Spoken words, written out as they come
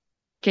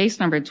Case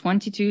number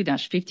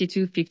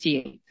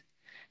 22-5258.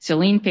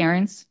 Saline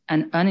Parents,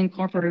 an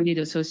unincorporated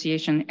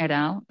association et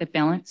al.,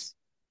 appellants,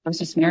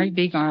 versus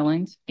Merrick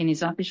Garland in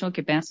his official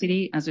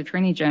capacity as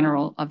Attorney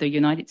General of the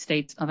United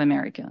States of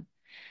America.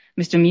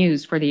 Mr.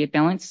 Muse for the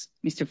appellants,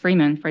 Mr.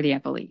 Freeman for the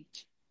appellee.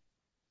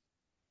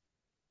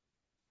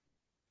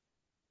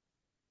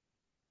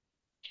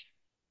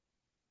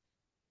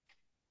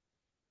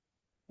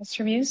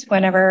 Mr. Muse,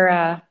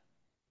 whenever.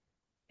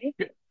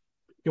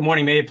 Good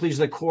morning. May it please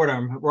the court.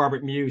 I'm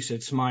Robert Muse.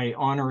 It's my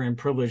honor and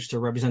privilege to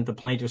represent the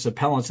plaintiffs'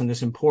 appellants in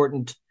this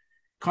important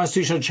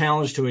constitutional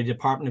challenge to a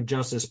Department of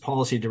Justice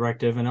policy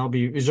directive, and I'll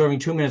be reserving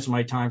 2 minutes of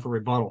my time for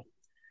rebuttal.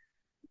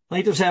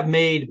 Plaintiffs have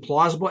made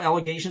plausible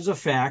allegations of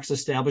facts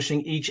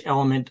establishing each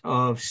element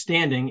of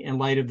standing in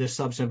light of the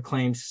substantive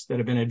claims that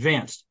have been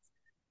advanced.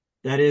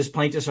 That is,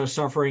 plaintiffs are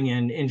suffering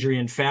an injury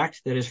in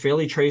fact that is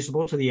fairly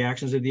traceable to the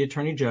actions of the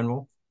Attorney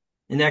General,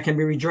 and that can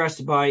be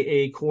redressed by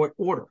a court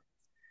order.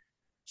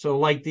 So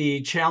like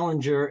the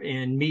challenger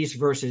in Meese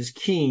versus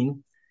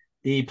Keene,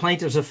 the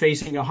plaintiffs are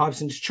facing a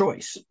Hobson's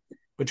choice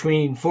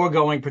between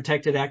foregoing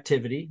protected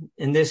activity.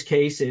 In this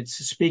case, it's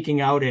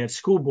speaking out at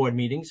school board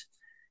meetings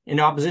in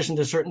opposition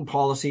to certain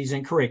policies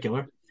and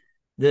curricula.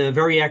 The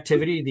very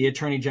activity the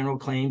Attorney General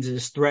claims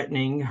is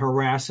threatening,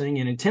 harassing,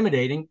 and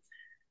intimidating,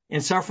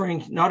 and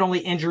suffering not only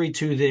injury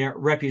to their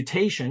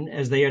reputation,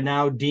 as they are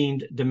now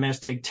deemed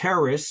domestic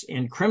terrorists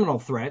and criminal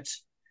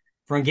threats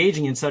for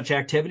engaging in such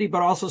activity,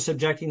 but also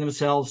subjecting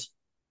themselves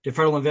to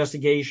federal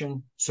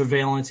investigation,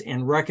 surveillance,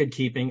 and record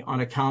keeping on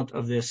account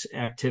of this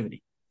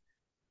activity.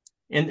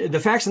 And the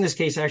facts in this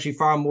case are actually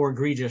far more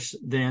egregious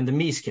than the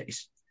Meese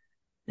case.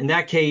 In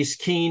that case,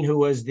 Keene, who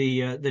was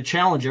the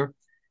challenger,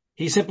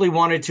 he simply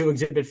wanted to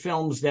exhibit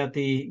films that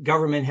the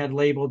government had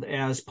labeled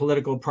as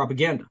political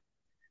propaganda.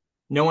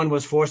 No one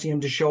was forcing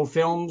him to show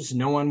films.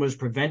 No one was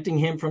preventing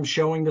him from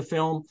showing the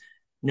film.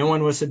 No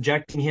one was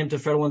subjecting him to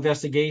federal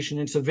investigation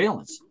and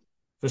surveillance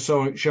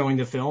for showing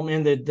the film.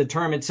 And the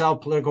term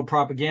itself, political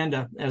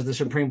propaganda, as the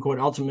Supreme Court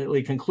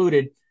ultimately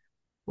concluded,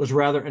 was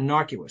rather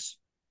innocuous.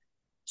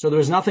 So there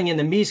was nothing in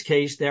the Meese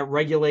case that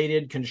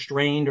regulated,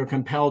 constrained, or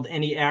compelled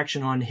any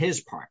action on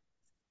his part.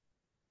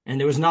 And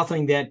there was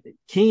nothing that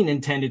Keene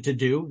intended to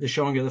do, the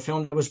showing of the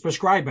film, that was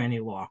prescribed by any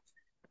law.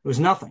 There was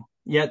nothing.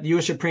 Yet the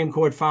U.S. Supreme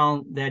Court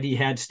found that he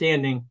had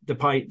standing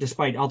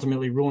despite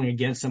ultimately ruling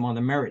against him on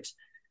the merits.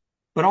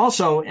 But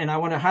also, and I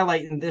want to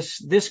highlight in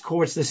this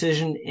court's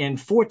decision in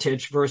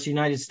Fortich versus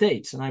United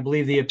States, and I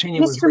believe the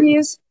opinion was...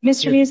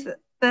 Mr. Muse,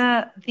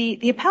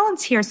 the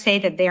appellants here say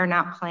that they are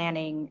not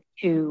planning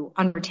to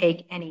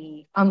undertake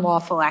any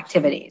unlawful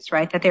activities,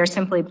 right? That they're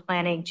simply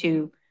planning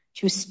to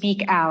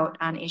speak out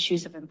on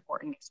issues of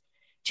importance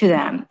to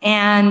them.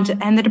 And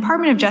the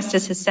Department of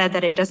Justice has said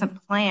that it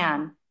doesn't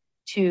plan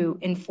to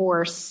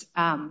enforce,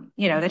 that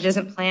it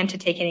doesn't plan to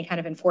take any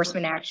kind of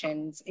enforcement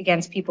actions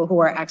against people who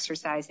are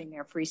exercising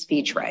their free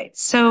speech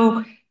rights.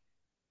 So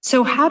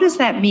how does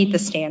that meet the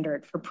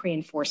standard for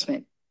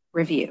pre-enforcement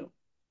review,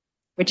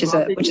 which is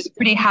a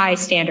pretty high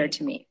standard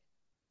to meet?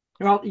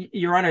 Well,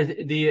 Your Honor,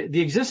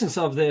 the existence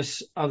of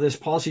this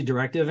policy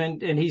directive,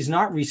 and he's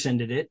not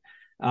rescinded it,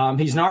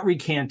 he's not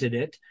recanted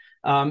it.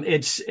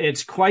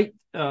 It's quite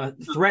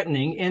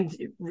threatening. And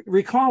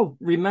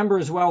remember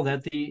as well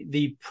that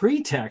the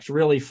pretext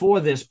really for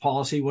this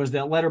policy was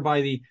that letter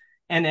by the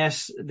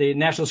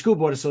National School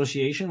Board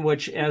Association,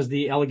 which, as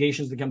the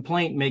allegations of the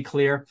complaint make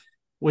clear,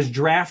 was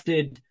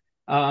drafted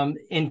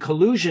in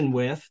collusion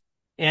with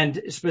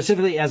and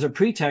specifically as a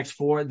pretext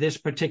for this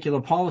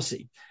particular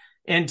policy.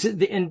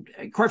 And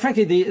quite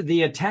frankly,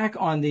 the attack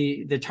on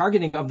the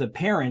targeting of the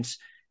parents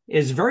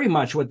is very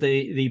much what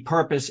the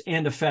purpose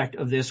and effect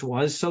of this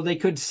was, so they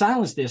could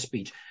silence their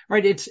speech,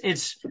 right?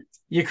 It's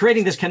you're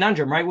creating this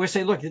conundrum, right? We're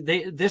saying, look,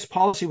 this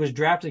policy was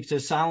drafted to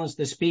silence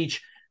the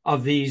speech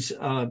of these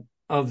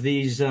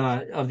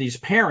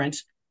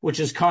parents, which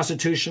is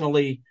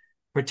constitutionally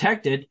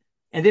protected,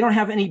 and they don't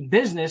have any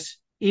business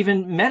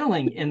even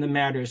meddling in the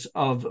matters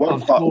of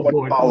school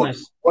board.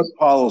 What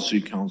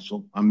policy,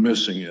 counsel? I'm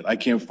missing it. I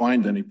can't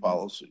find any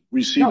policy.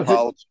 We see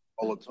policy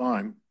all the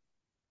time.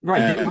 Right.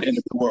 And if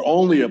it were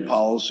only a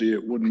policy,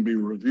 it wouldn't be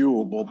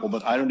reviewable,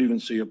 but I don't even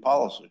see a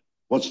policy.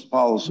 What's the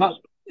policy? Well,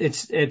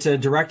 it's a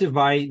directive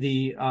by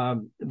the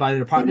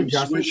Department of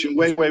Justice.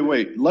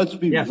 Wait. Let's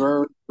be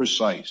very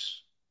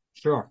precise.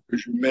 Sure.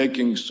 Because you're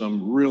making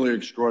some really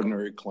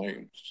extraordinary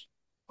claims.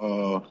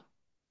 What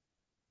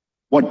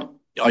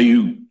are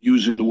you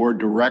using the word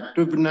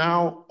directive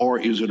now, or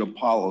is it a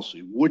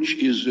policy?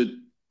 Which is it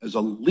as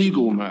a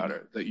legal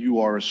matter that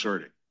you are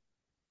asserting?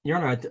 Your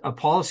Honor, a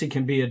policy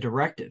can be a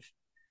directive.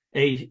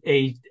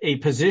 A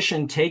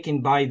position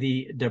taken by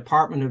the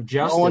Department of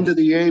Justice. Under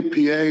the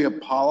APA, a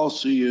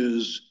policy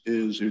is,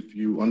 if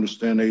you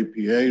understand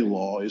APA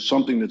law, is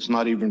something that's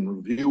not even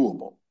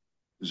reviewable.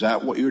 Is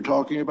that what you're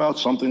talking about?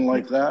 Something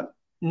like that?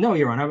 No,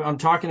 Your Honor. I'm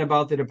talking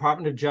about the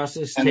Department of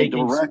Justice. And a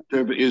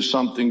directive is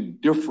something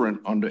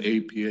different under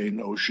APA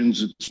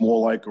notions. It's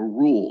more like a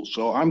rule.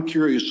 So I'm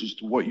curious as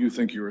to what you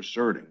think you're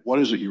asserting. What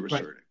is it you're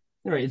asserting?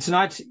 Right. It's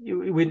not,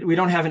 we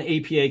don't have an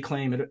APA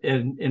claim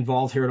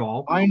involved here at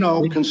all. I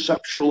know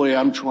conceptually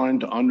I'm trying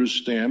to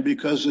understand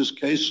because there's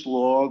case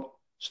law,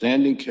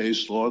 standing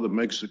case law that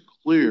makes it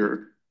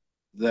clear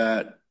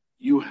that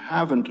you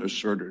haven't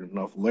asserted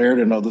enough. Laird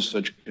and other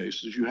such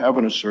cases, you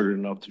haven't asserted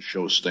enough to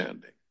show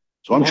standing.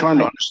 So I'm trying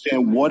to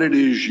understand what it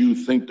is you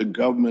think the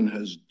government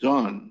has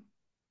done.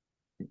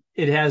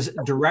 It has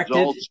directed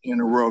results in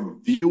a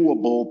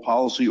reviewable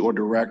policy or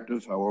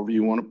directive, however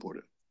you want to put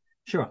it.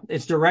 Sure.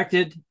 It's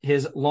directed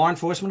his law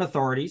enforcement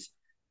authorities,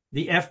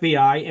 the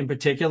FBI in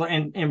particular,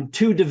 and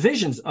two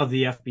divisions of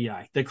the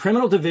FBI, the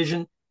criminal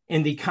division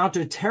and the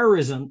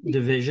counterterrorism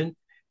division,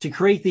 to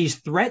create these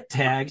threat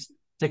tags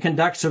to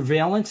conduct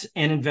surveillance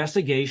and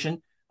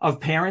investigation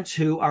of parents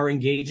who are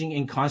engaging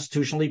in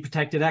constitutionally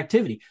protected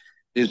activity.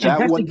 Is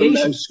that what the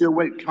memo?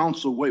 Wait,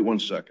 counsel, wait 1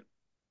 second.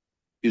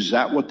 Is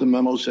that what the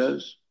memo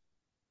says?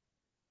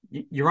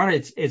 Your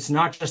Honor, it's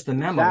not just the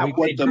memo. Is that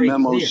what the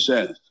memo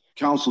says?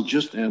 Counsel,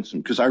 just answer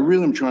because I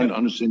really am trying to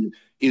understand.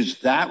 Is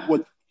that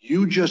what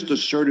you just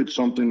asserted,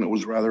 something that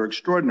was rather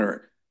extraordinary?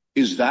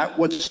 Is that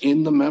what's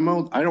in the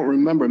memo? I don't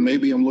remember.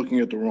 Maybe I'm looking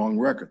at the wrong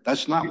record.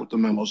 That's not what the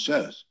memo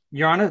says.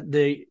 Your Honor,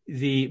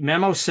 the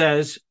memo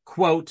says,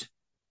 quote,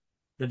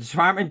 the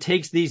department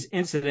takes these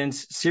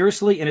incidents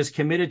seriously and is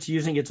committed to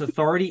using its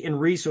authority and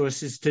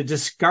resources to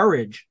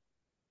discourage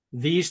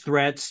these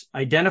threats,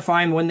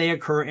 identify them when they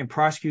occur, and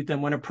prosecute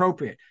them when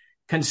appropriate.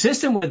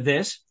 Consistent with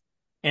this,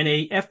 and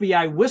a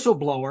FBI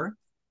whistleblower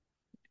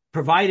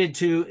provided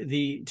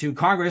to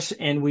Congress,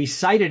 and we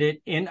cited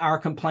it in our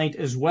complaint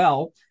as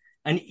well,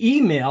 an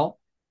email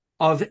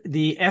of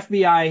the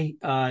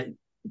FBI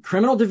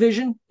criminal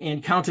division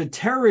and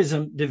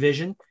counterterrorism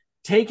division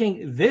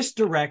taking this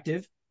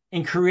directive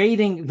and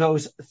creating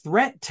those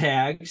threat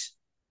tags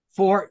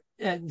for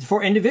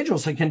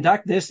individuals to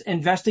conduct this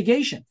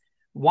investigation.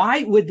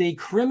 Why would the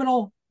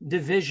criminal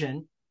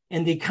division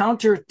and the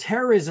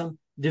counterterrorism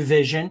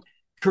division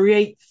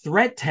create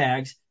threat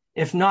tags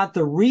if not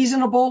the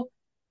reasonable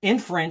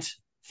inference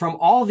from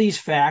all these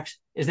facts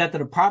is that the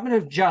Department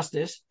of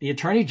Justice, the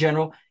Attorney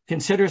General,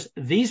 considers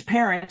these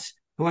parents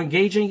who are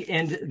engaging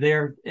in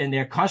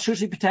their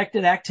constitutionally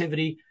protected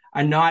activity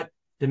are not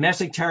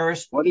domestic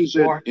terrorists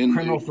or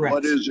criminal threats?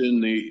 What is in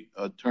the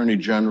Attorney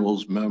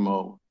General's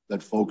memo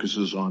that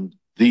focuses on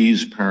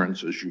these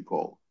parents, as you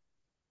call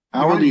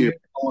them? How are the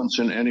appellants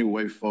in any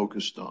way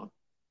focused on?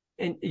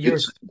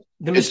 It's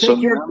a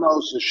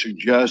memo that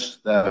suggests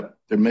that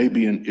there may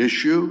be an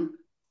issue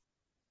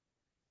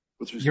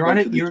with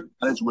respect to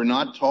these. We're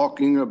not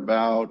talking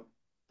about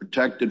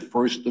protected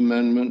First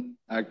Amendment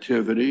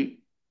activity.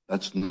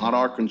 That's not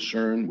our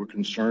concern. We're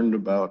concerned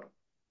about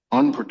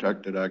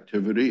unprotected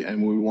activity,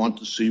 and we want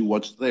to see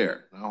what's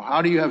there. Now,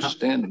 how do you have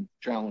standing to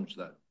challenge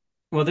that?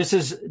 Well, this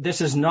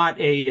is not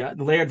a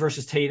Laird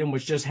versus Tatum,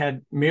 which just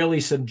had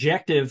merely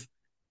subjective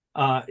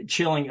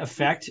chilling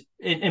effect,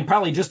 and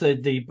probably just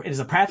as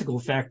a practical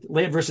effect.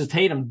 Laird versus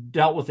Tatum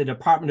dealt with the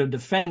Department of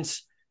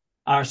Defense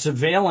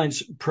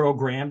surveillance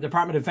program.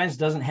 Department of Defense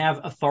doesn't have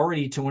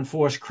authority to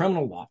enforce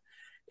criminal law,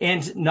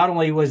 and not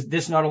only was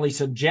this not only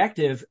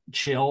subjective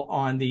chill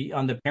on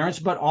the parents,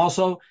 but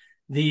also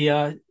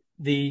the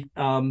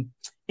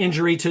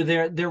injury to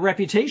their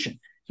reputation.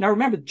 Now,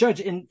 remember, Judge,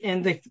 in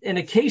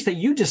a case that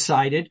you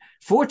decided,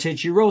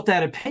 Fortich, you wrote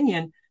that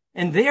opinion,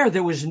 and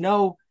there was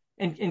no.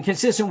 And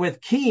consistent with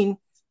Keene,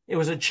 it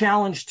was a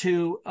challenge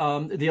to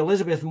the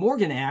Elizabeth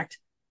Morgan Act,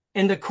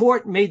 and the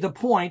court made the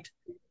point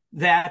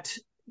that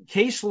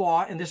case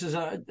law, and this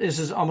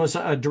is almost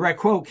a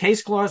direct quote,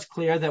 case law is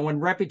clear that when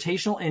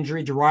reputational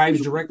injury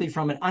derives directly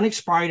from an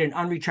unexpired and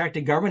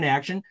unretracted government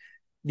action,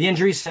 the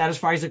injury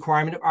satisfies the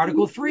requirement of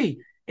Article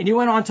 3. And you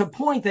went on to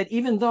point that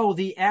even though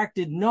the act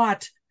did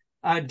not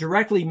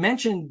directly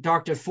mention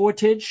Dr.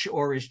 Fortich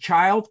or his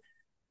child,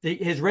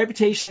 his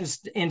reputation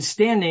and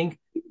standing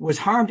was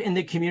harmed in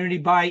the community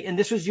by, and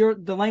this was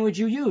the language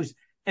you used,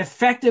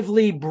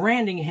 effectively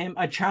branding him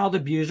a child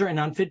abuser and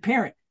unfit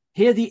parent.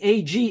 Here, the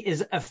AG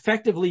is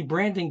effectively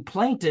branding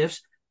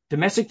plaintiffs,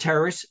 domestic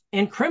terrorists,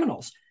 and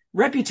criminals.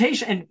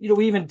 Reputation, and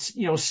we even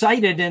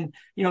cited and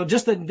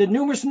just the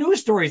numerous news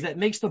stories that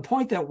makes the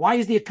point that why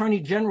is the Attorney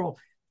General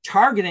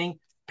targeting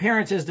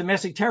parents as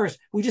domestic terrorists?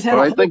 We just had.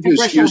 I think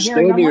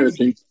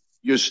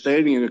you're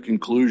stating a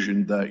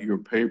conclusion that your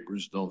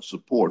papers don't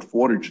support.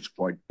 Fortich is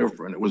quite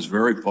different. It was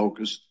very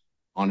focused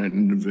on an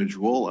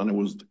individual, and it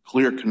was the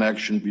clear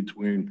connection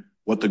between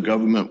what the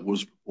government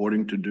was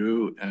purporting to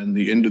do and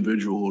the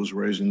individual who was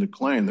raising the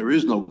claim. There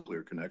is no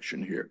clear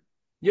connection here.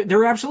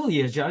 There absolutely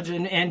is, Judge,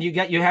 and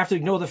you have to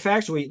ignore the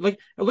facts. We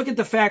look at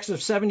the facts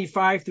of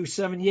 75 through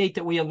 78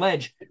 that we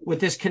allege with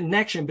this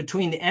connection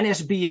between the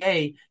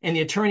NSBA and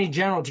the Attorney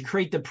General to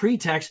create the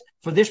pretext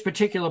for this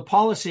particular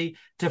policy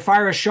to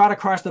fire a shot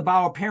across the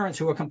bow of parents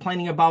who are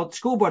complaining about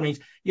school board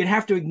meetings. You'd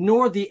have to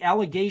ignore the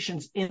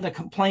allegations in the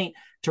complaint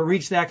to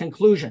reach that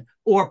conclusion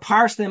or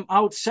parse them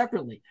out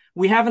separately.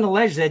 We haven't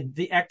alleged that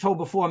the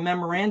October 4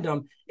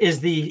 memorandum is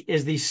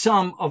the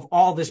sum of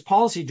all this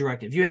policy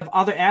directive. You have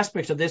other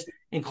aspects of this,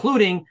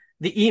 including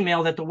the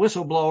email that the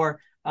whistleblower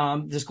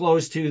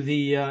disclosed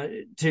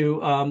to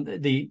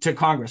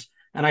Congress.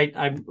 And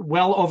I'm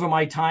well over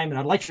my time, and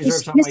I'd like to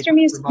reserve some of my time.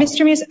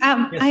 Mr. Muse,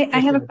 I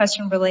have a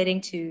question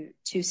relating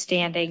to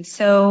standing.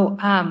 So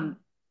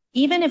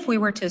even if we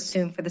were to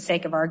assume for the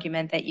sake of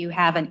argument that you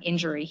have an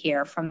injury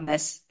here from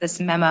this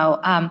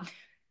memo,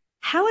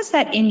 how is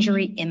that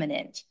injury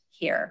imminent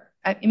here?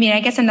 I mean, I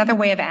guess another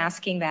way of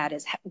asking that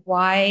is,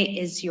 why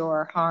is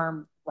your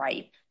harm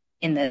ripe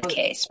in this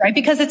case, right?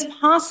 Because it's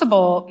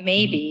possible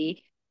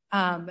maybe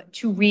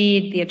to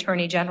read the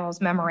Attorney General's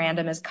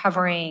memorandum as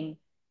covering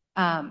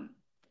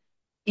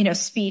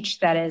speech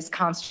that is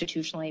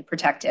constitutionally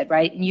protected,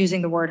 right? And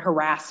using the word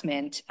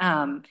harassment.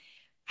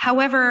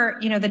 However,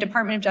 the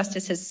Department of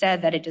Justice has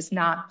said that it does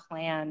not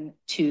plan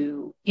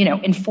to,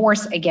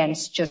 enforce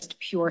against just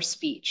pure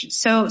speech.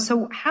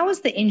 So how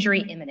is the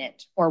injury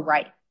imminent or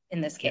ripe in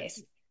this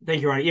case?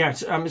 Thank you, Ronnie. Yes,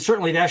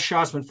 certainly that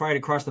shot's been fired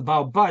across the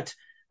bow, but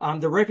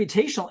the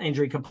reputational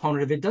injury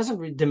component of it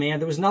doesn't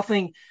demand. There was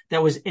nothing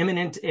that was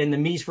imminent in the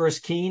Mies versus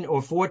Keene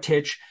or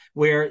Fortich,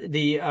 where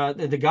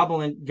the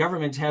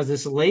government has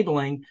this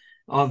labeling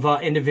of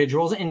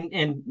individuals,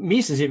 and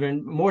Mies is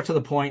even more to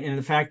the point in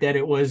the fact that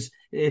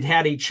it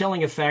had a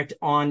chilling effect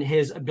on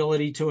his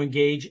ability to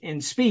engage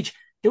in speech.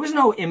 There was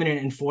no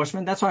imminent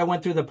enforcement. That's why I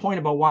went through the point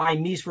about why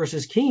Mies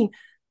versus Keene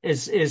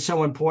is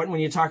so important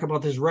when you talk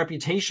about this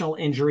reputational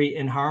injury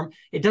and harm.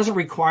 It doesn't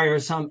require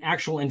some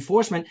actual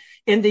enforcement.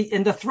 In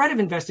the threat of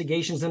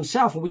investigations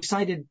themselves, we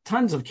cited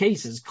tons of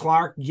cases,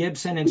 Clark,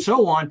 Gibson, and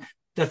so on.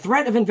 The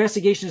threat of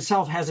investigation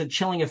itself has a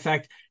chilling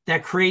effect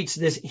that creates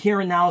this here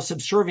and now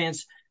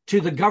subservience to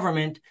the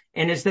government,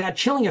 and it's that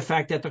chilling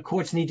effect that the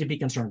courts need to be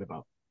concerned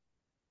about.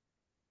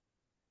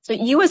 So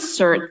you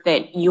assert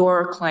that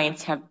your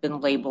clients have been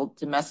labeled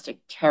domestic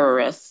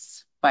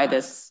terrorists by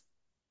this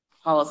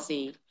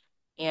policy.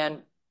 And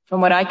from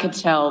what I could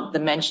tell, the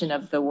mention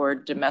of the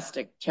word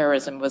domestic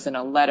terrorism was in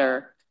a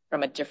letter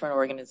from a different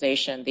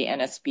organization, the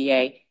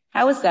NSBA.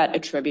 How is that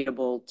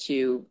attributable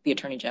to the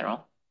Attorney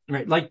General?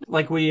 Right,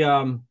 like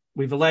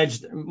we've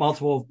alleged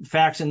multiple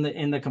facts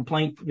in the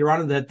complaint, Your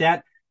Honor,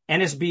 that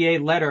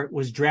NSBA letter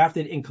was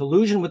drafted in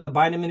collusion with the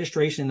Biden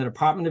administration and the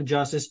Department of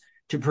Justice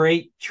to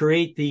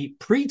create the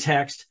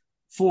pretext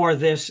for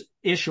this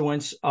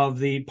issuance of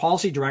the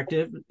policy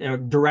directive,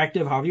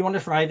 however you want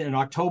to write it, on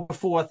October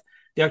 4th,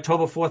 the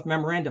October 4th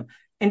memorandum.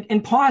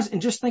 And pause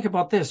and just think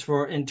about this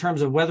in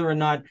terms of whether or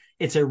not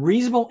it's a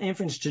reasonable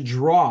inference to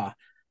draw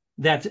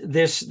that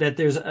there's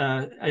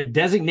a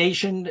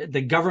designation,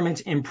 the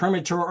government's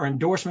imprimatur or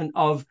endorsement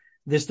of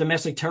this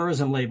domestic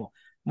terrorism label.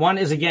 One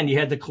is, again, you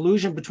had the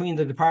collusion between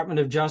the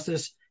Department of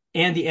Justice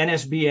and the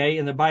NSBA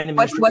and the Biden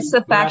administration. What's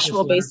the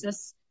factual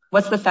basis?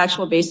 What's the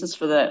factual basis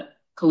for the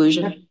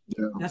collusion?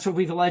 That's what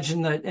we've alleged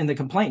in the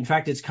complaint. In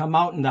fact, it's come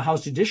out in the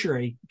House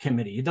Judiciary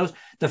Committee.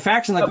 The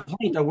facts in the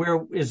complaint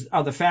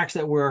are the facts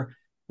that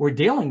we're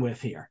dealing with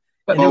here.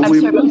 But what are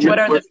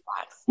the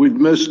facts? We've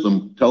missed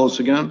them. Tell us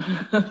again.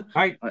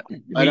 I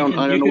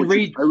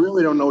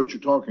really don't know what you're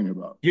talking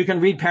about. You can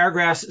read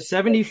paragraphs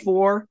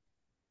 74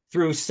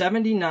 through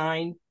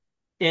 79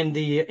 in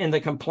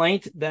the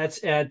complaint.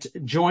 That's at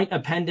Joint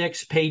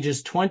Appendix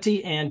pages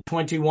 20 and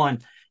 21.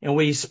 And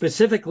we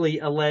specifically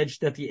allege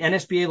that the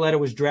NSBA letter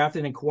was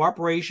drafted in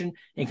cooperation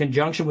in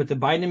conjunction with the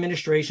Biden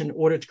administration in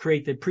order to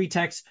create the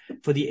pretext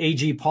for the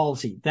AG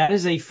policy. That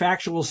is a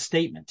factual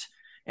statement.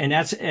 And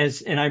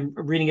and I'm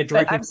reading it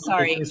directly.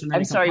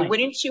 I'm sorry.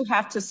 Wouldn't you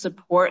have to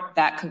support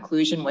that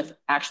conclusion with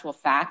actual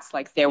facts?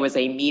 Like there was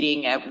a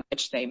meeting at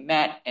which they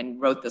met and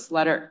wrote this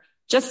letter.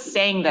 Just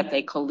saying that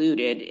they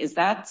colluded, is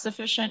that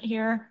sufficient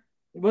here?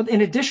 Well,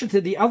 in addition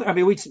to the other,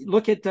 we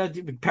look at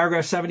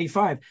paragraph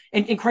 75,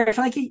 and quite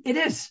frankly, it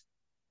is,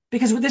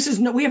 because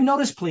we have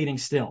notice pleading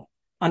still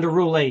under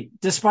Rule 8,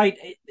 despite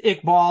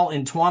Iqbal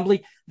and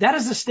Twombly. That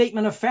is a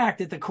statement of fact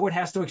that the court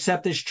has to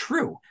accept as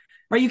true,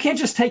 right? You can't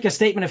just take a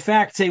statement of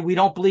fact, say we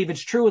don't believe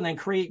it's true, and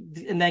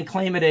then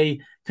claim it a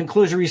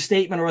conclusory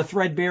statement or a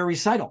threadbare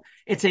recital.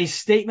 It's a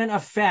statement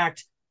of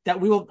fact that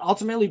we will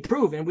ultimately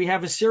prove, and we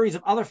have a series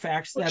of other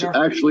facts that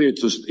are... Actually,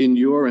 it's just, in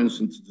your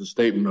instance, it's a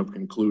statement of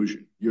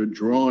conclusion. You're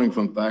drawing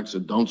from facts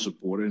that don't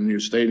support it, and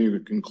you're stating a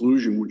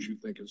conclusion which you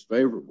think is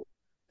favorable.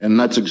 And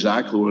that's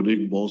exactly what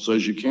Iqbal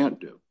says you can't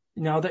do.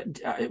 No,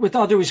 with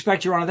all due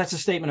respect, Your Honor, that's a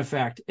statement of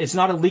fact. It's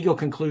not a legal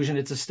conclusion.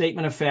 It's a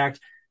statement of fact.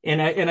 And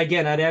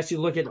again, I'd ask you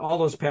to look at all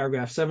those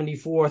paragraphs,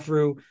 74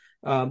 through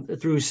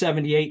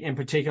 78 in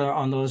particular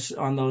on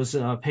those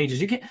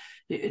pages. You can't,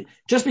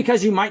 just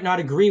because you might not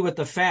agree with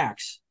the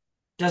facts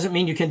doesn't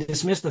mean you can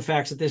dismiss the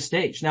facts at this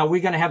stage. Now,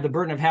 we're going to have the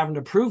burden of having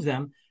to prove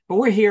them, but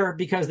we're here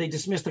because they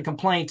dismissed the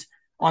complaint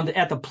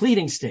at the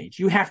pleading stage.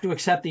 You have to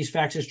accept these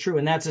facts as true,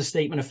 and that's a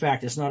statement of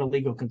fact. It's not a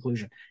legal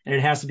conclusion, and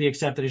it has to be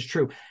accepted as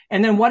true.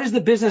 And then what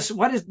business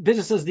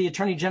does the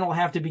Attorney General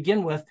have to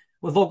begin with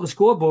local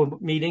school board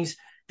meetings?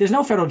 There's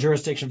no federal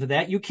jurisdiction for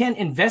that. You can't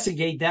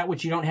investigate that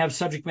which you don't have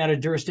subject matter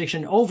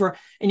jurisdiction over.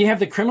 And you have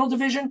the criminal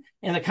division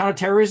and the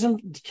counterterrorism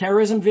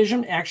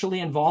division actually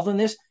involved in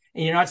this.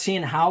 And you're not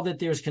seeing how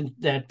there's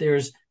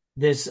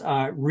this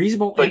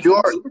reasonable. But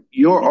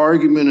your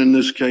argument in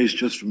this case,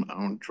 just from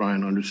I'm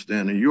trying to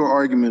understand it, your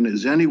argument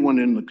is anyone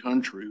in the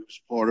country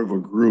who's part of a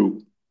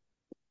group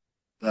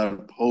that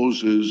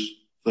opposes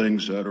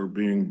things that are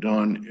being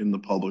done in the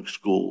public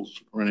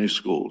schools or any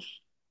schools,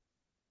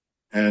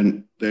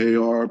 and they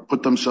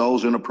put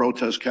themselves in a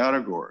protest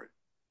category.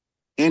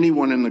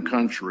 Anyone in the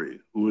country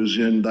who is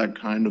in that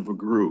kind of a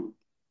group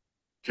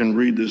can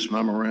read this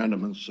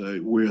memorandum and say,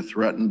 we're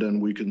threatened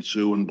and we can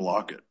sue and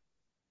block it.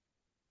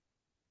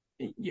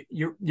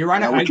 You're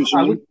right.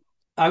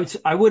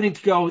 I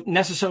wouldn't go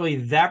necessarily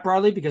that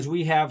broadly because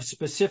we have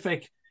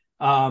specific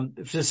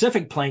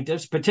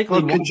plaintiffs,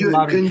 particularly in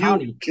Loudoun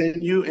County.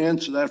 Can you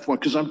answer that for me?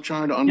 Because I'm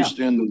trying to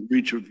understand the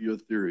reach of your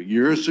theory.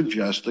 You're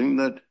suggesting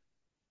that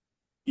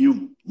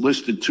you've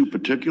listed two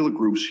particular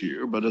groups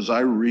here, but as I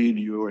read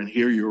you and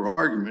hear your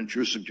argument,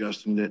 you're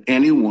suggesting that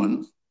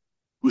anyone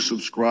who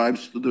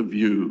subscribes to the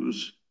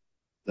views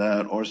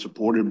that are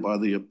supported by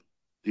the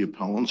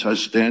appellants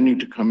has standing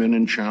to come in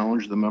and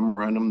challenge the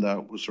memorandum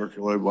that was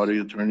circulated by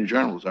the Attorney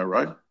General. Is that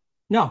right?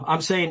 No,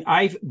 I'm saying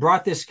I've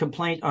brought this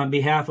complaint on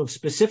behalf of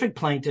specific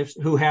plaintiffs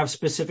who have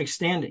specific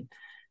standing.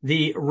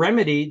 The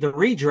remedy, the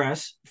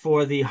redress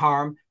for the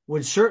harm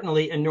would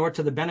certainly inure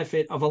to the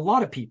benefit of a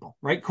lot of people,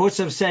 right? Courts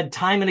have said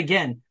time and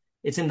again,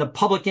 it's in the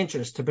public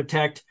interest to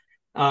protect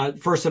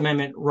First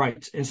Amendment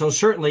rights. And so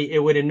certainly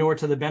it would inure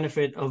to the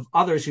benefit of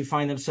others who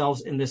find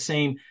themselves in the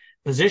same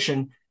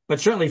position. But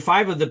certainly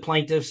 5 of the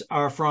plaintiffs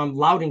are from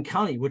Loudoun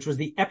County, which was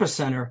the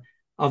epicenter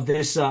of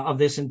this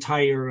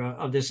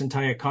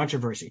entire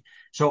controversy.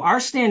 So our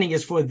standing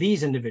is for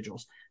these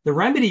individuals. The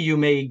remedy you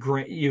may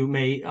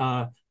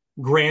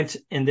grant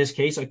in this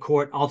case, a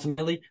court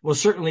ultimately will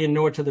certainly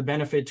inure to the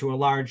benefit to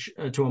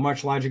a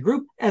much larger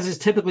group, as is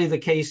typically the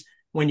case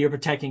when you're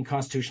protecting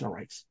constitutional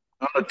rights.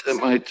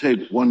 It might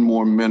take one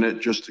more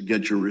minute just to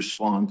get your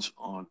response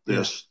on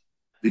this,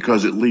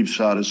 because it leaves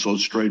out as so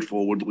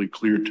straightforwardly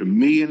clear to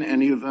me in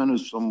any event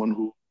as someone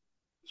who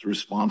is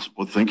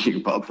responsible thinking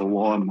about the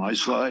law on my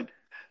side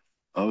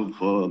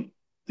of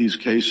these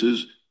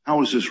cases.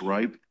 How is this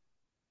right?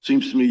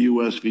 Seems to me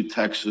U.S. v.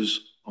 Texas,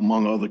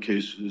 among other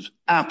cases,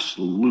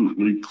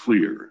 absolutely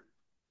clear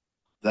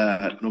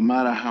that no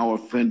matter how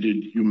offended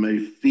you may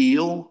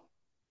feel,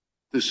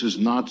 this is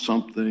not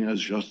something, as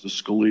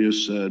Justice Scalia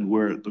said,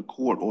 where the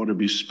court ought to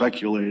be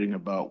speculating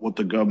about what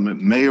the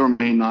government may or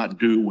may not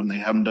do when they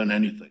haven't done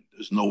anything.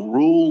 There's no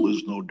rule,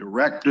 there's no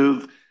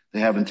directive, they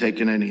haven't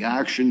taken any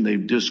action,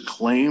 they've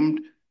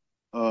disclaimed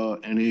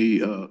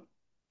any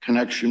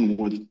connection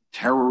with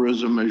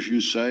terrorism, as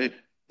you say.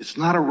 It's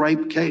not a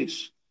ripe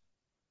case.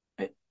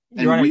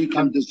 And we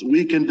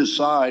can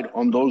decide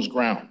on those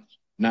grounds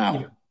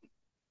now.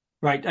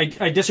 Right.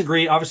 I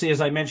disagree. Obviously,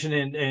 as I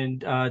mentioned in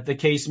the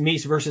case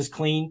Meese versus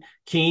Keene,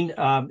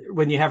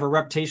 when you have a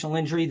reputational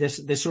injury,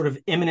 this sort of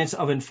imminence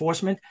of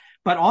enforcement,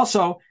 but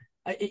also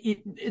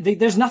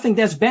there's nothing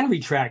that's been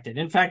retracted.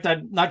 In fact,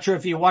 I'm not sure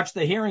if you watched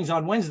the hearings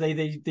on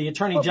Wednesday, the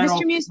Attorney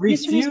General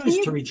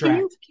refused to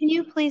retract. Can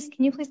you please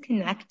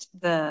connect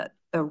the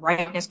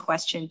rightness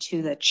question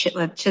to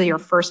your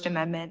First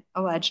Amendment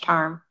alleged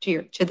harm,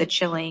 to the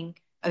chilling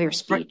of your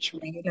speech,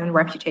 rather than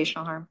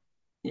reputational harm?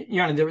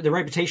 Your Honor, the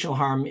reputational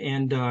harm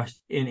and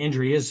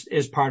injury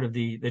is part of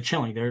the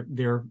chilling.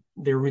 They're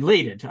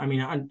related. I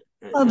mean,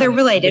 they're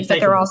related, but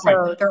they're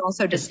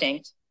also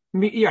distinct.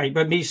 Yeah,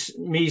 but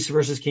Meese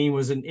versus Keene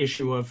was an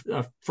issue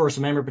of First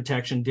Amendment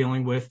protection,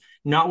 dealing with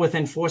not with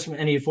any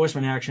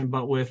enforcement action,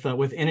 but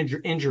with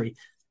injury.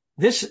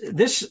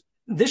 This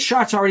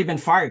shot's already been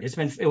fired.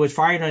 It was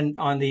fired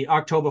on the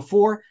October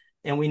 4,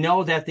 and we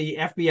know that the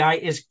FBI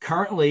is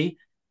currently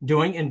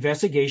doing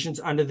investigations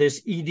under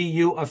this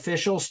EDU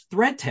officials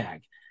threat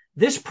tag.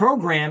 This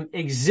program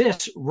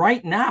exists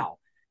right now.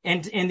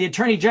 And the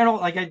Attorney General,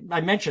 like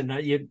I mentioned,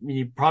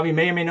 you probably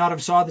may or may not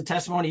have saw the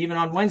testimony even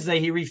on Wednesday.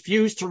 He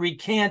refused to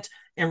recant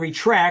and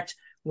retract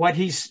what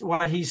he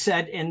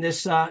said in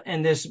this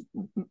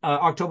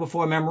October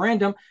 4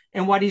 memorandum,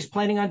 and what he's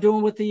planning on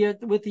doing with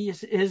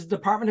his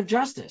Department of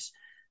Justice.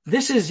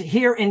 This is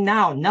here and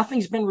now.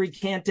 Nothing's been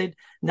recanted.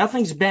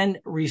 Nothing's been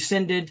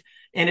rescinded.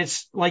 And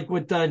it's like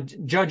what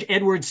Judge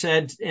Edwards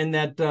said in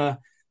the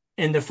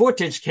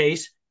Fortich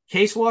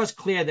case law is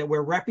clear that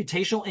where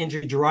reputational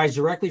injury derives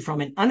directly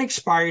from an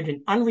unexpired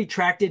and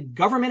unretracted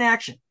government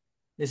action,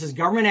 this is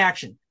government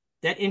action,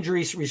 that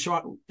injury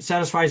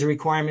satisfies the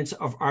requirements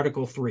of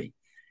Article 3.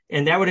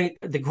 And the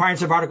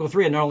requirements of Article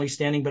 3 are not only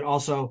standing, but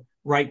also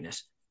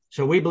rightness.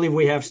 So we believe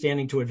we have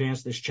standing to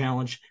advance this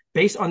challenge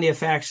based on the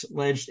facts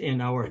alleged in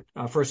our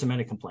First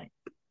Amendment complaint.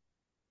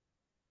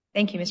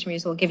 Thank you, Mr.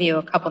 Meese. We'll give you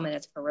a couple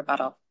minutes for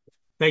rebuttal.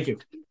 Thank you.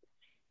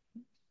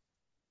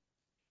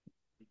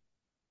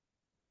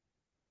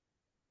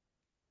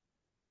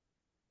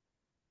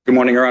 Good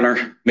morning, Your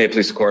Honor. May it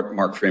please the Court,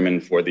 Mark Freeman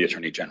for the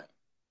Attorney General.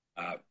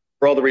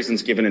 For all the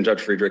reasons given in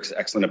Judge Friedrich's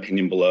excellent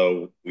opinion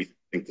below, we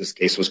think this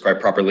case was quite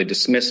properly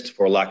dismissed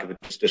for lack of a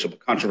justiciable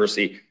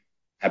controversy.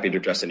 Happy to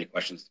address any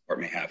questions the Court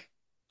may have.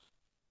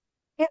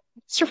 Yeah,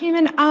 Mr.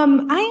 Freeman, I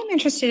am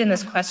interested in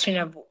this question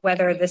of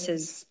whether this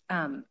is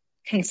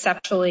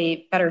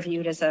conceptually better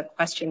viewed as a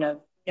question of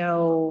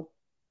no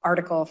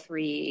Article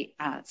III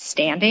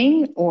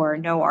standing or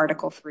no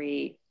Article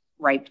III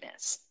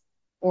ripeness,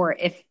 or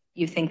if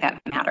you think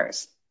that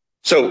matters?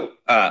 So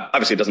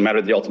obviously, it doesn't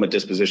matter the ultimate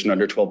disposition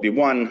under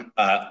 12b1.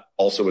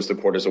 Also, as the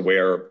court is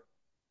aware,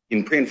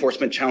 in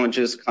pre-enforcement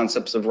challenges,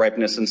 concepts of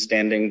ripeness and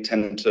standing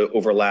tend to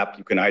overlap.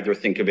 You can either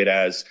think of it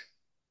as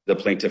the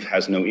plaintiff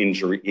has no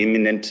injury,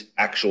 imminent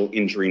actual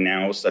injury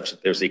now, such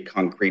that there's a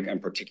concrete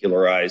and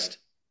particularized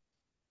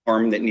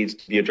harm that needs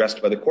to be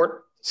addressed by the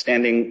court,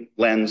 standing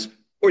lens,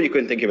 or you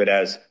can think of it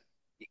as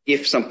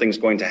if something's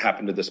going to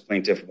happen to this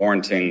plaintiff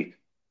warranting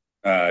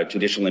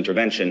judicial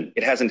intervention,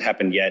 it hasn't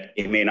happened yet.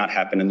 It may not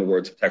happen, in the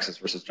words of Texas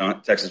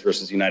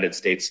versus United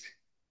States,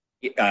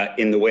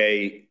 in the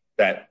way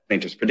that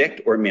plaintiffs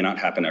predict, or it may not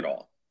happen at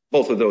all.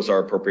 Both of those are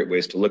appropriate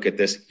ways to look at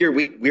this. Here,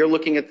 we are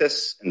looking at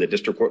this, and the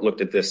district court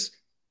looked at this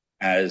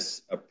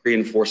as a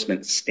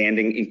pre-enforcement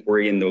standing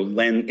inquiry in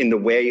the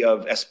way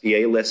of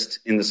SBA list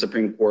in the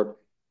Supreme Court,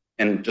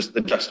 and just the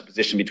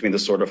juxtaposition between the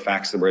sort of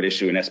facts that were at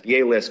issue in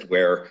SBA list,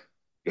 where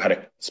you had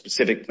a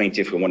specific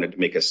plaintiff who wanted to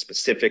make a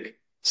specific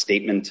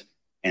statement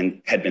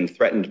and had been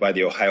threatened by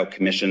the Ohio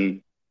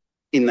Commission,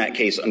 in that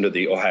case under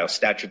the Ohio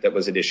statute that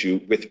was at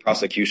issue with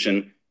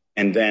prosecution.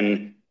 And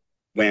then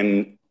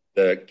when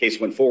the case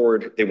went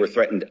forward, they were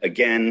threatened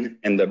again,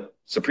 and the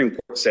Supreme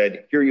Court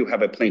said, here you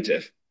have a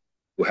plaintiff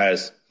who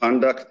has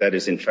conduct that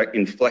is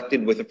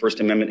inflected with a First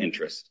Amendment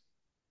interest,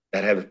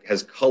 that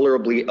has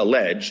colorably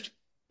alleged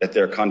that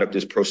their conduct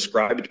is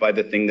proscribed by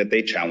the thing that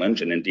they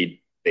challenge, and indeed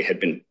they had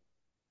been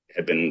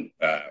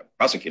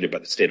prosecuted by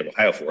the state of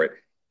Ohio for it,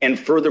 and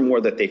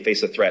furthermore that they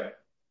face a threat,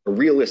 a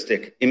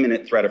realistic,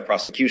 imminent threat of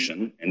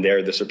prosecution, and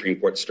there the Supreme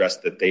Court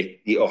stressed that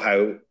the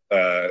Ohio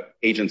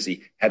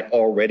agency had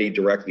already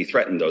directly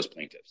threatened those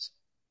plaintiffs.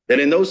 That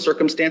in those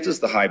circumstances,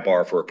 the high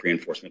bar for a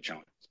pre-enforcement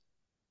challenge.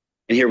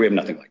 And here we have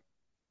nothing like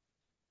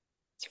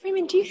that. Mr.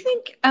 Freeman, do you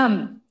think,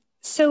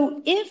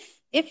 so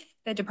if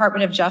the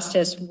Department of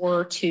Justice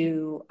were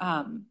to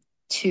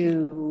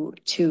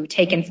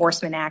take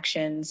enforcement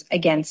actions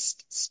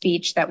against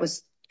speech that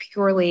was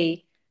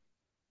purely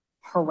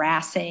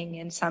harassing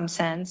in some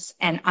sense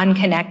and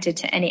unconnected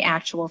to any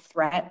actual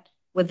threat,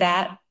 would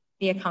that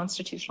be a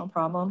constitutional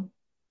problem?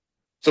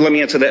 So let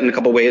me answer that in a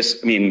couple of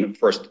ways. I mean,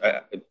 first,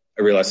 I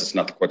realize it's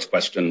not the court's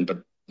question,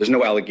 but there's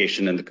no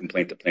allegation in the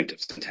complaint that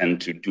plaintiffs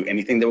intend to do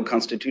anything that would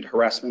constitute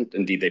harassment.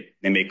 Indeed,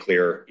 they make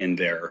clear in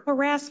their...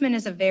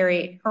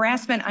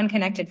 Harassment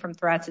unconnected from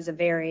threats is a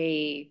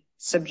very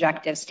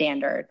subjective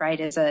standard, right?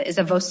 Is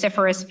a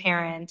vociferous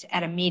parent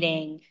at a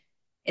meeting,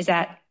 is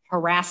that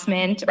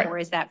harassment, right, or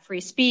is that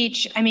free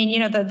speech? I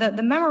mean,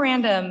 the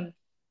memorandum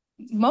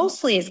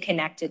mostly is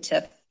connected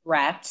to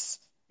threats.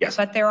 Yes.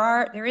 But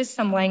there is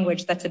some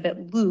language that's a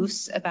bit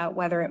loose about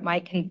whether it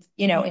might,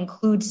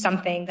 include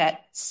something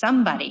that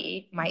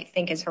somebody might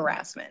think is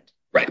harassment.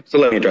 Right. So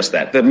let me address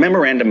that. The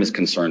memorandum is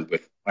concerned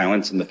with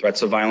violence and the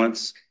threats of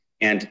violence.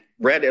 And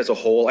read as a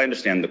whole, I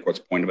understand the court's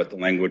point about the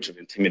language of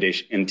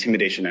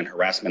intimidation and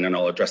harassment, and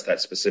I'll address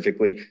that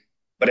specifically.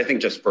 But I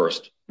think just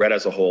first, read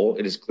as a whole,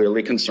 it is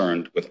clearly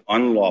concerned with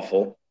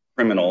unlawful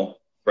criminal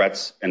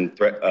threats and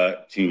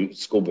to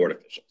school board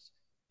officials.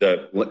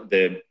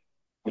 The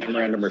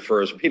memorandum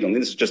refers repeatedly,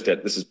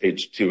 this is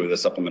page 2 of the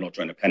supplemental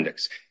joint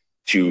appendix,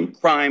 to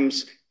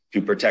crimes,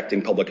 to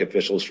protecting public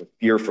officials for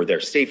fear for their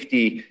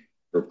safety,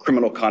 for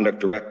criminal conduct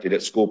directed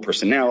at school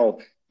personnel.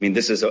 I mean,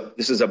 this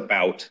is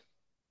about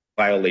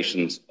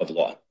violations of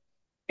law.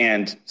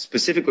 And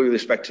specifically with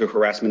respect to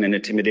harassment and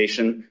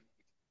intimidation,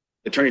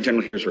 the Attorney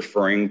General here is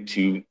referring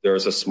to, there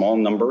is a small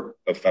number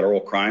of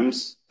federal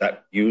crimes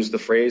that use the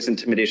phrase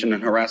intimidation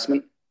and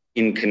harassment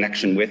in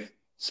connection with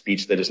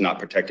speech that is not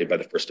protected by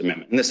the First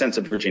Amendment, in the sense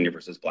of Virginia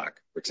versus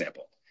Black, for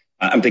example.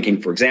 I'm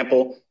thinking, for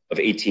example, of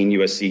 18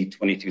 U.S.C.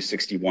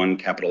 2261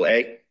 capital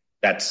A.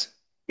 That's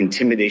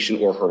intimidation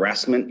or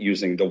harassment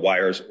using the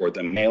wires or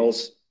the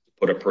mails to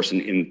put a person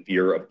in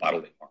fear of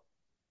bodily harm.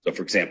 So,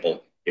 for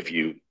example,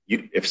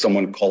 if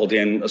someone called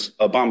in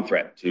a bomb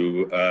threat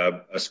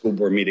to a school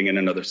board meeting in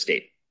another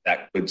state,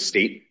 that could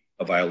state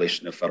a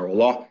violation of federal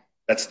law.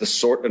 That's the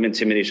sort of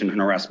intimidation and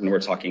harassment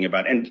we're talking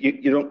about. And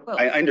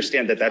I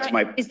understand that that's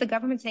my... Is the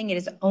government saying it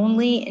is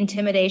only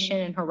intimidation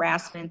and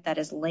harassment that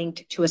is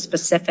linked to a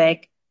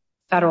specific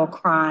federal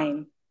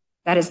crime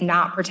that is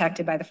not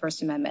protected by the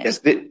First Amendment? Yes,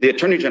 the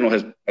Attorney General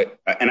has,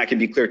 and I can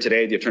be clear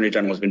today, the Attorney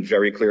General has been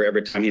very clear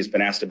every time he's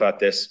been asked about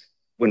this.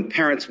 When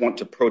parents want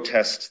to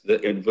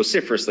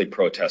vociferously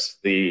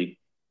protest the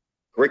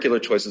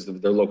curricular choices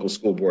of their local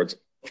school boards,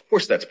 of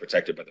course that's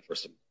protected by the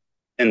First Amendment.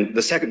 And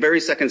the very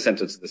second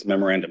sentence of this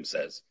memorandum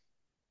says,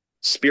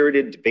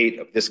 spirited debate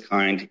of this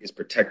kind is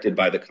protected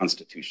by the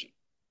Constitution.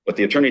 What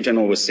the Attorney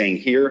General was saying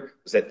here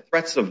was that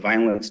threats of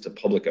violence to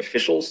public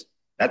officials,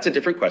 that's a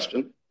different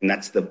question. And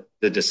that's the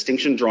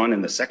distinction drawn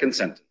in the second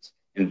sentence.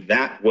 And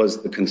that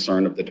was the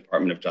concern of the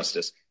Department of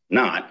Justice,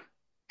 not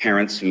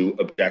parents who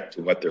object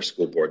to what their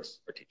school boards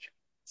are teaching.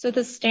 So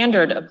the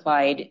standard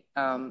applied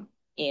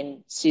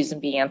in Susan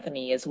B.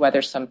 Anthony is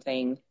whether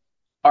something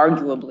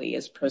arguably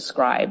is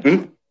prescribed.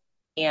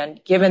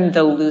 And given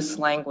the loose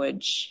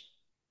language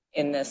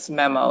in this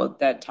memo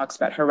that talks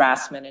about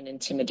harassment and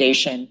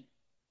intimidation,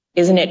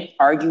 isn't it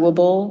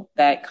arguable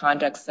that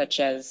conduct such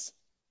as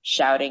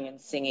shouting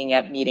and singing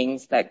at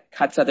meetings that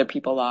cuts other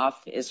people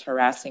off is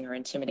harassing or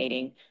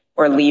intimidating,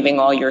 or leaving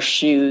all your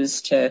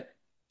shoes to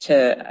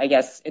I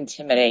guess,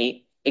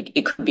 intimidate?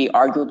 It could be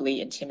arguably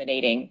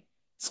intimidating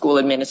school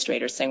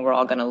administrators saying we're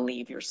all going to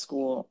leave your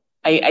school.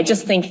 I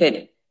just think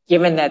that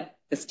given that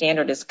the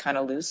standard is kind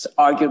of loose,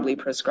 arguably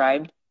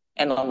prescribed,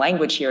 and the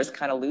language here is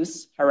kind of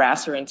loose,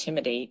 harass or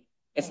intimidate,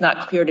 it's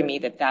not clear to me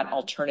that that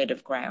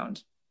alternative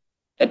ground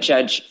that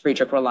Judge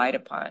Friedrich relied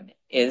upon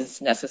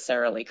is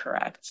necessarily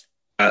correct.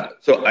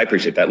 So I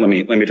appreciate that. Let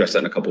me address that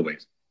in a couple of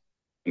ways.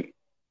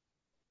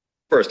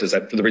 First is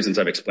that for the reasons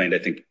I've explained, I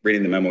think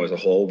reading the memo as a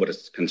whole, what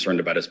it's concerned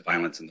about is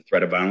violence and the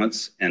threat of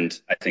violence. And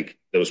I think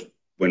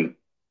when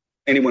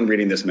anyone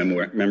reading this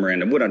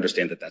memorandum would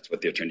understand that that's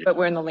what the attorney. But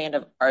we're in the land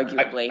of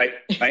arguably.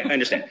 I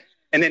understand.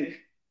 And then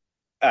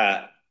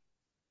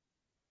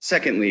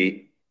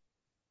secondly,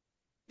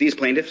 these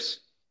plaintiffs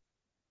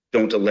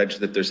don't allege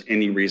that there's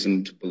any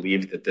reason to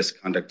believe that this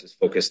conduct is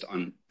focused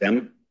on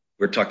them.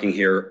 We're talking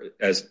here,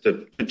 as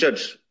to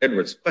Judge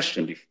Edwards'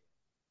 question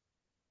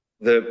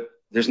before,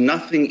 there's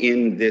nothing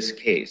in this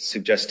case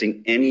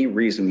suggesting any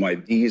reason why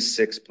these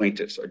 6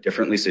 plaintiffs are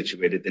differently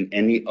situated than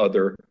any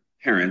other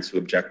parents who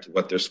object to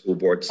what their school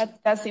boards.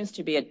 That seems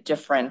to be a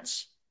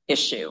different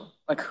issue,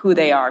 like who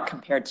they are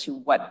compared to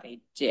what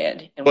they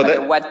did, and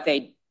whether what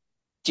they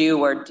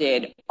do or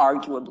did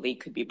arguably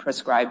could be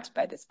prescribed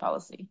by this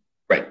policy.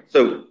 Right.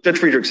 So Judge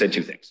Friedrich said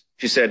 2 things.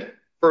 She said,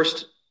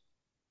 first,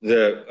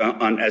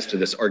 as to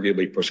this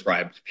arguably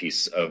prescribed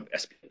piece of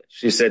SB,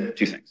 she said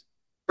 2 things.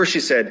 First, she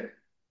said,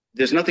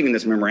 there's nothing in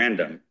this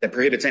memorandum that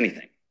prohibits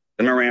anything.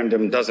 The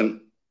memorandum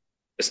doesn't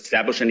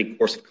establish any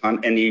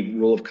any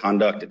rule of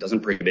conduct. It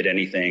doesn't prohibit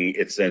anything.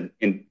 It's an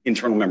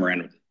internal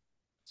memorandum.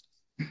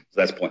 So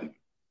that's point 1.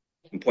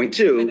 And point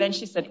 2. But then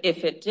she said,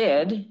 if it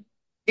did.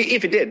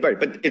 If it did, right.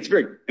 But it's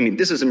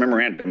this is a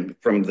memorandum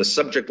from the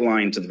subject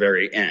line to the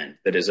very end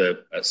that is a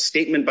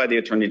statement by the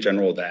Attorney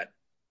General that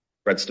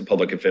threats to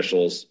public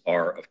officials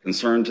are of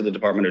concern to the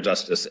Department of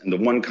Justice. And the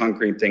one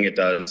concrete thing it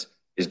does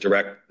is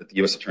direct that the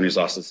U.S. Attorney's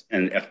Office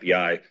and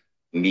FBI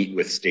meet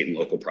with state and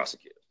local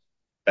prosecutors.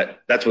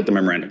 That's what the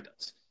memorandum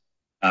does.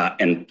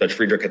 And Judge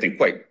Friedrich, I think,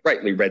 quite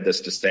rightly read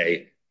this to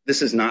say,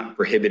 this is not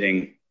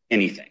prohibiting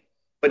anything.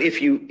 But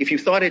if you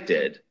thought it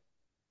did,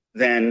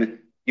 then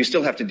you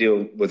still have to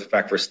deal with the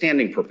fact for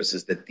standing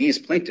purposes that these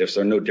plaintiffs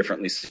are no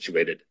differently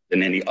situated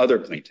than any other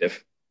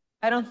plaintiff.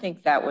 I don't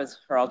think that was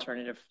her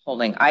alternative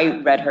holding.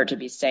 I read her to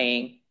be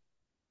saying,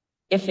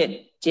 if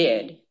it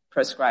did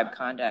prescribe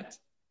conduct,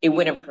 it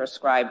wouldn't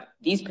prescribe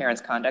these parents'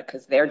 conduct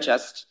because they're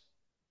just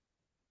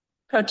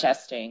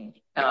protesting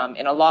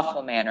in a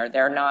lawful manner.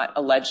 They're not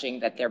alleging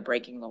that they're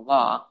breaking the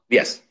law.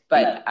 Yes.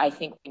 But I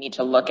think we need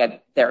to look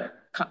at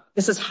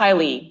this is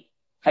highly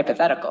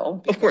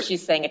hypothetical. Of course.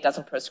 She's saying it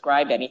doesn't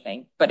prescribe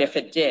anything. But if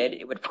it did,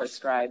 it would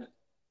prescribe,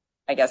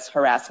 I guess,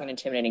 harassing and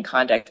intimidating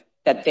conduct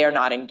that they're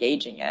not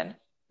engaging in.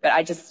 But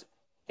I just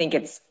think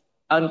it's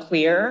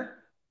unclear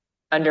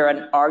under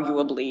an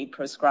arguably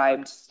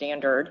prescribed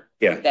standard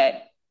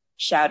that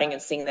shouting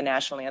and singing the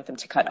national anthem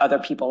to cut other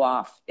people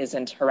off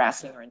isn't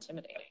harassing or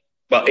intimidating.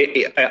 Well,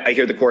 I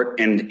hear the court,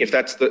 and if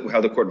that's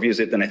how the court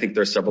views it, then I think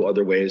there are several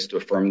other ways to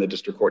affirm the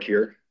district court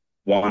here.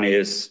 One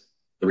is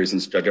the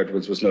reasons Judge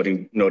Edwards was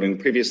noting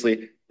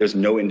previously. There's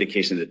no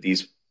indication that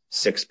these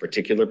 6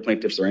 particular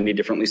plaintiffs are any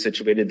differently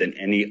situated than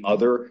any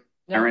other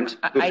parent.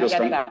 I get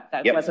that.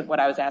 That wasn't what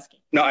I was asking.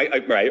 No,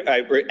 right.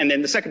 And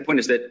then the second point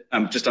is that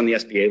just on the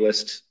SBA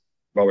list,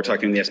 while we're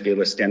talking the SBA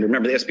list standard,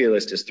 remember the SBA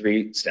list is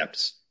 3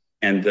 steps.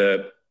 And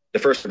the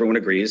first, everyone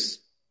agrees.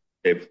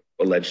 They've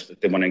alleged that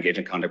they want to engage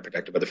in conduct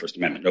protected by the First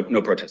Amendment.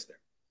 No protest there.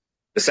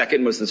 The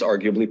second was this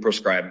arguably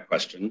prescribed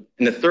question.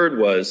 And the third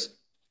was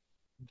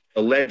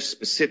alleged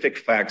specific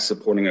facts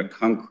supporting a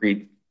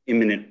concrete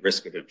imminent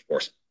risk of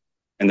enforcement.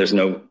 And there's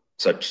no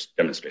such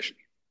demonstration.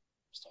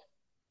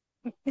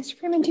 Mr.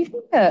 Freeman, do you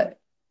think that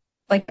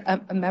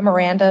a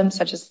memorandum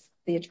such as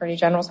the Attorney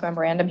General's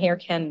memorandum here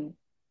can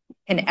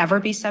ever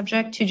be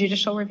subject to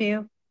judicial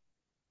review?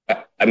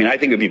 I mean, I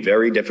think it would be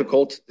very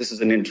difficult. This is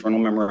an internal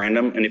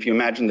memorandum. And if you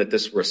imagine that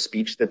this were a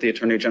speech that the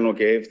Attorney General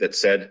gave that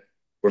said,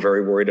 we're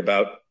very worried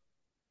about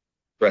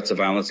threats of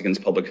violence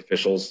against public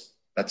officials,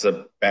 that's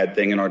a bad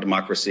thing in our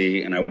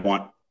democracy. And I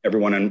want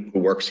everyone who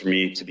works for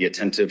me to be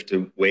attentive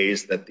to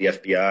ways that the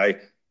FBI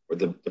or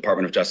the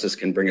Department of Justice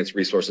can bring its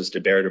resources to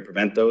bear to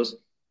prevent those.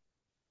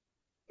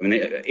 I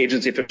mean,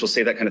 agency officials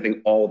say that kind of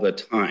thing all the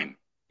time.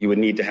 You would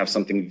need to have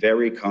something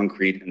very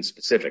concrete and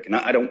specific. And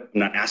I'm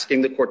not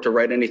asking the court to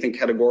write anything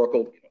categorical.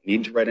 You don't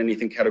need to write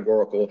anything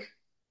categorical.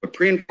 But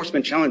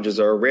pre-enforcement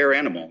challenges are a rare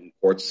animal in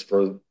courts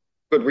for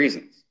good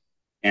reasons.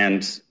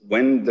 And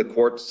when the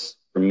courts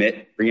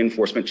permit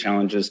pre-enforcement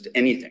challenges to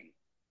anything,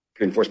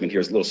 pre-enforcement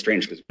here is a little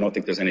strange because we don't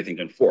think there's anything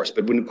to enforce.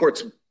 But when the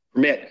courts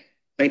permit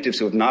plaintiffs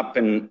who have not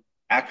been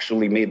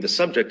actually made the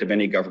subject of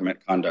any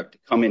government conduct to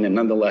come in and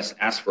nonetheless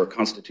ask for a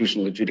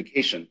constitutional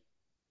adjudication,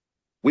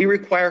 we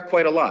require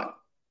quite a lot.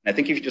 I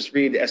think if you just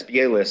read the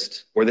SBA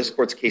list or this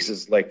court's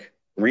cases like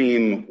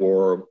Ream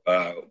or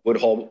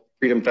Woodhull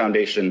Freedom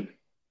Foundation,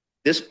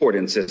 this court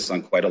insists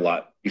on quite a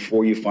lot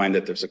before you find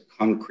that there's a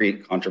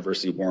concrete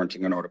controversy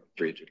warranting an Article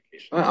 3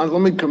 adjudication.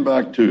 Let me come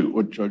back to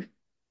what Judge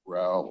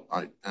Rao,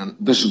 and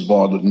this has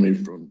bothered me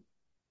from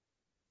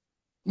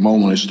the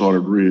moment I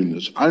started reading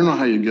this. I don't know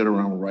how you get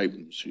around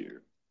ripeness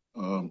here.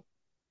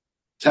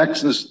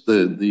 Texas,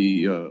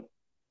 the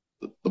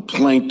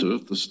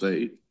plaintiff, the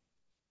state,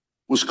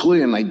 was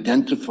clear and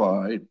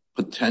identified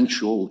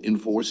potential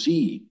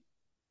enforcee.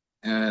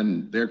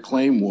 And their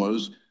claim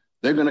was,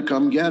 they're going to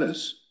come get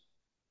us.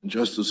 And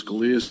Justice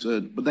Scalia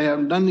said, but they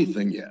haven't done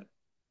anything yet.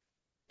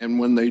 And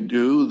when they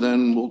do,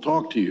 then we'll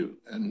talk to you.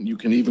 And you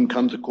can even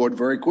come to court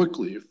very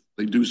quickly if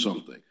they do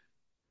something.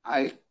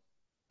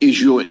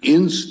 Is your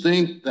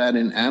instinct that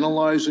in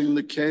analyzing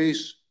the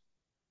case,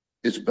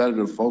 it's better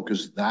to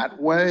focus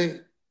that way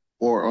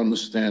or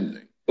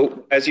understanding?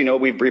 Well, as you know,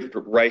 we've briefed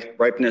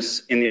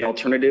ripeness in the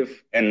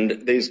alternative,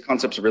 and these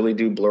concepts really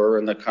do blur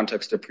in the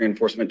context of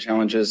pre-enforcement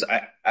challenges.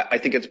 I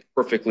think it's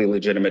perfectly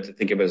legitimate to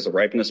think of it as a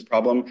ripeness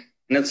problem,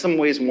 and in some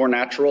ways more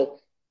natural.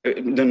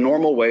 The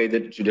normal way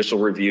that judicial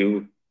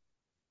review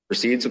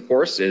proceeds, of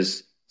course,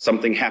 is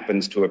something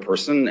happens to a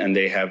person and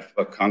they have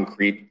a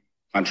concrete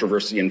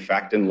controversy in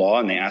fact in law,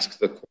 and they ask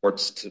the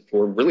courts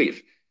for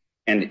relief.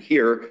 And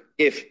here,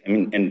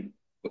 and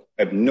I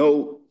have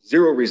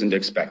zero reason to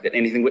expect that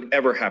anything would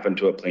ever happen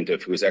to a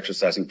plaintiff who is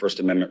exercising First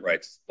Amendment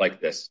rights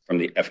like this that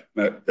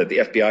the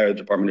FBI or the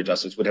Department of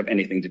Justice would have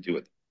anything to do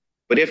with it.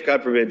 But if,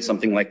 God forbid,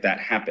 something like that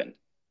happened,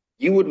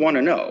 you would want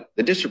to know,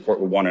 the district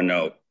court would want to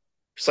know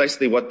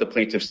precisely what the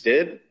plaintiffs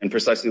did and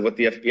precisely what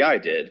the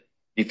FBI did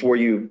before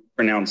you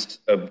pronounced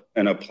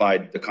and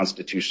applied the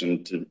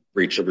Constitution to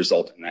reach a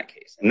result in that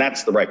case. And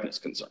that's the ripeness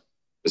concern.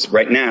 Because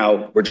right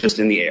now, we're just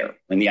in the air.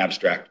 In the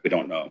abstract, we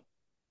don't know.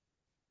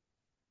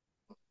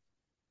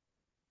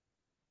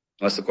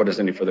 Unless the court has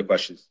any further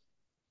questions.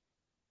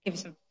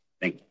 Thank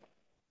you.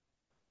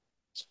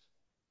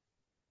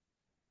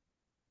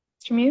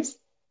 Mr. Muse,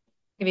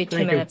 I'll give you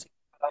 2 minutes.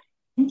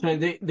 So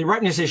the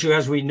ripeness issue,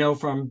 as we know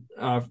from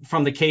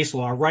the case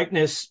law,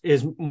 ripeness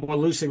is more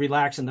loosely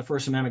relaxed in the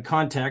First Amendment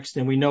context.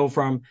 And we know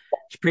from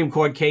Supreme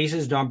Court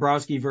cases,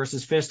 Dombrowski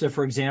versus Pfister,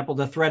 for example,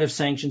 the threat of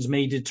sanctions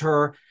may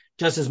deter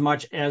just as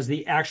much as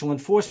the actual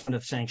enforcement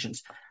of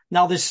sanctions.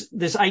 Now,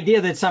 this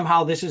idea that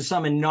somehow this is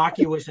some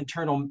innocuous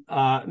internal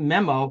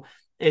memo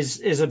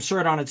is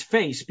absurd on its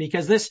face,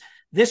 because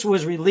this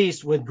was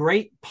released with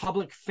great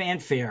public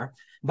fanfare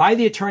by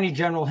the Attorney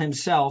General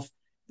himself,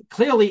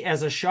 clearly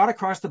as a shot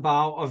across the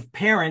bow of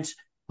parents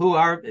who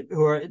are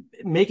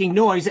making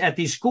noise at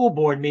these school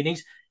board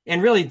meetings.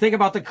 And really think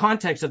about the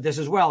context of this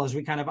as well, as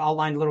we kind of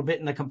outlined a little bit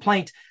in the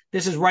complaint.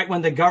 This is right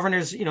when the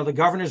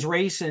governor's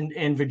race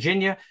in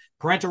Virginia,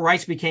 parental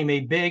rights became a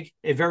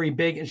very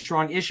big and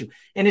strong issue.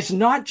 And it's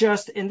not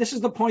just, and this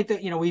is the point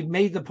that, we've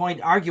made the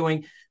point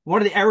arguing,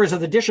 one of the errors of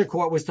the district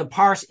court was to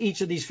parse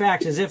each of these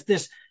facts as if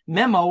this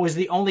memo was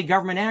the only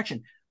government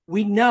action.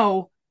 We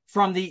know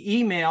from the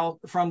email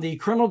from the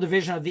criminal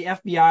division of the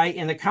FBI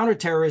and the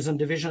counterterrorism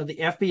division of the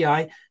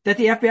FBI that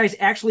the FBI is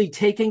actually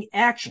taking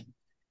action.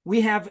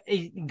 We have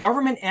a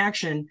government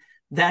action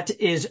that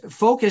is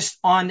focused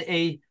on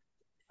a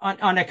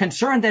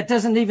concern that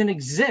doesn't even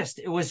exist.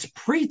 It was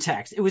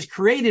pretext. It was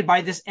created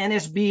by this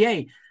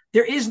NSBA.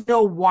 There is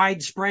no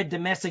widespread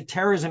domestic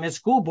terrorism at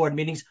school board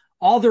meetings.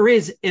 All there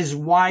is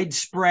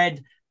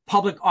widespread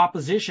public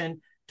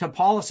opposition to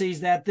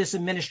policies that this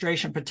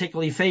administration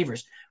particularly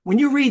favors. When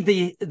you read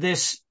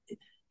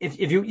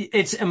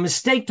it's a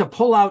mistake to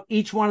pull out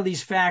each one of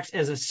these facts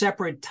as a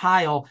separate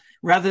tile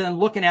rather than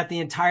looking at the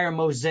entire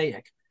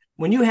mosaic.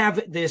 When you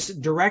have this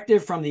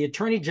directive from the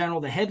Attorney General,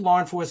 the head law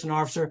enforcement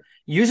officer,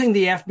 using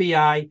the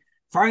FBI,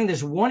 firing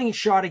this warning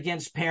shot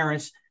against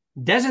parents,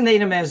 designate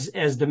them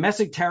as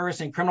domestic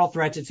terrorists and criminal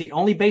threats, it's the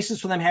only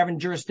basis for them having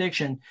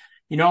jurisdiction.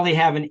 You not only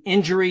have an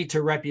injury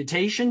to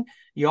reputation,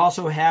 you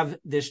also have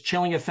this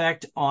chilling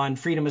effect on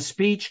freedom of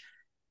speech.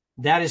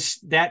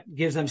 That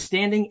gives them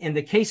standing, and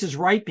the case is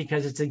right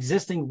because it's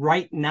existing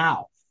right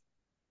now.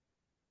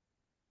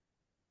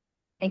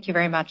 Thank you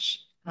very much.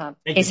 Thank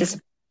you.